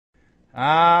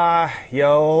Ah, you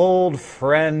old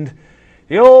friend,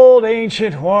 the old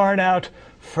ancient worn out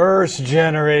first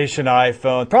generation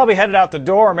iPhone. Probably headed out the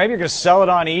door. Maybe you're going to sell it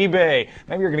on eBay.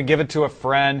 Maybe you're going to give it to a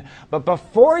friend. But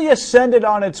before you send it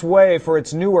on its way for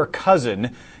its newer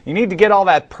cousin, you need to get all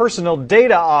that personal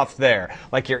data off there,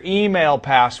 like your email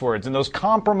passwords and those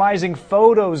compromising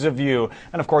photos of you,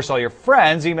 and of course all your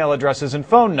friends' email addresses and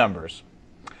phone numbers.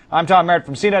 I'm Tom Merritt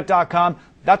from CNET.com.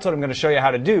 That's what I'm going to show you how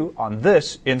to do on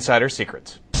this Insider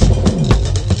Secrets.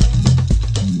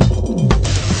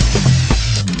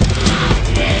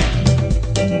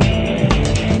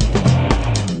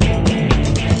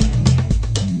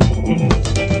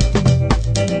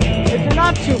 If you're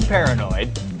not too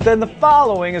paranoid, then the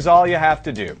following is all you have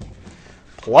to do.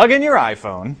 Plug in your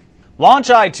iPhone, launch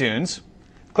iTunes,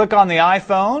 click on the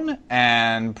iPhone,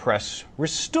 and press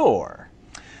Restore.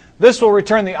 This will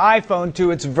return the iPhone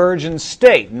to its virgin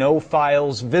state. No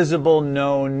files visible,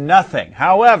 no nothing.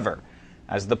 However,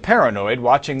 as the paranoid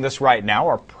watching this right now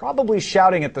are probably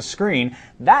shouting at the screen,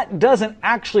 that doesn't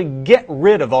actually get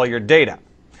rid of all your data.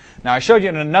 Now, I showed you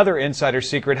in another Insider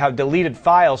Secret how deleted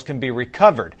files can be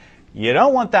recovered. You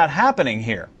don't want that happening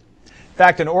here. In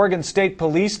fact, an Oregon State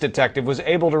Police detective was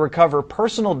able to recover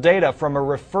personal data from a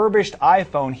refurbished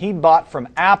iPhone he bought from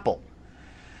Apple.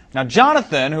 Now,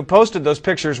 Jonathan, who posted those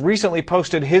pictures, recently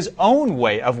posted his own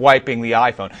way of wiping the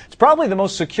iPhone. It's probably the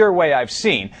most secure way I've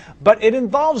seen, but it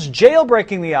involves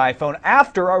jailbreaking the iPhone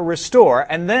after a restore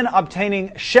and then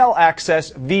obtaining shell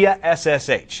access via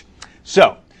SSH.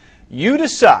 So, you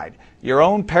decide your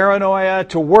own paranoia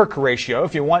to work ratio.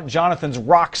 If you want Jonathan's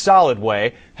rock-solid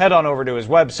way, head on over to his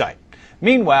website.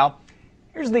 Meanwhile,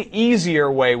 here's the easier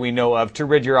way we know of to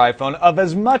rid your iPhone of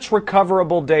as much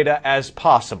recoverable data as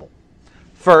possible.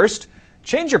 First,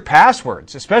 change your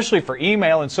passwords, especially for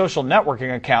email and social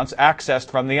networking accounts accessed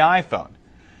from the iPhone.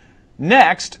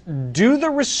 Next, do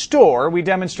the restore we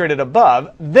demonstrated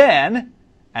above. Then,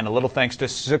 and a little thanks to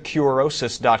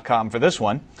Securosis.com for this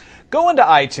one, go into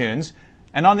iTunes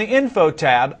and on the Info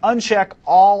tab, uncheck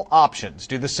all options.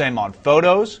 Do the same on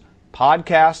photos,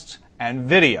 podcasts, and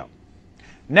video.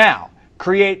 Now,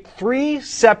 create 3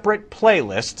 separate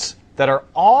playlists that are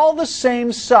all the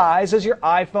same size as your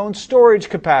iPhone storage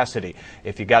capacity.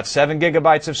 If you got 7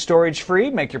 gigabytes of storage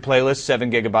free, make your playlist 7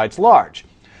 gigabytes large.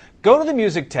 Go to the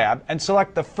Music tab and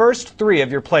select the first 3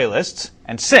 of your playlists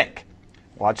and sync.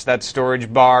 Watch that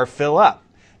storage bar fill up.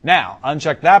 Now,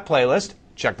 uncheck that playlist,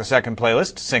 check the second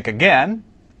playlist, sync again,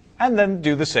 and then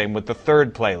do the same with the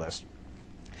third playlist.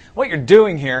 What you're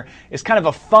doing here is kind of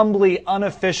a fumbly,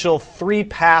 unofficial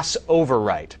 3-pass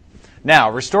overwrite.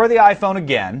 Now, restore the iPhone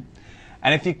again,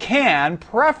 and if you can,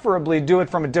 preferably do it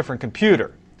from a different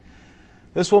computer.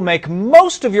 This will make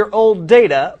most of your old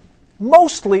data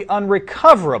mostly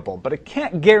unrecoverable, but it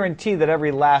can't guarantee that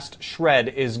every last shred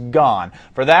is gone.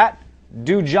 For that,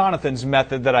 do Jonathan's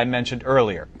method that I mentioned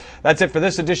earlier. That's it for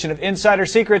this edition of Insider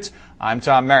Secrets. I'm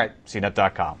Tom Merritt,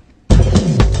 CNET.com.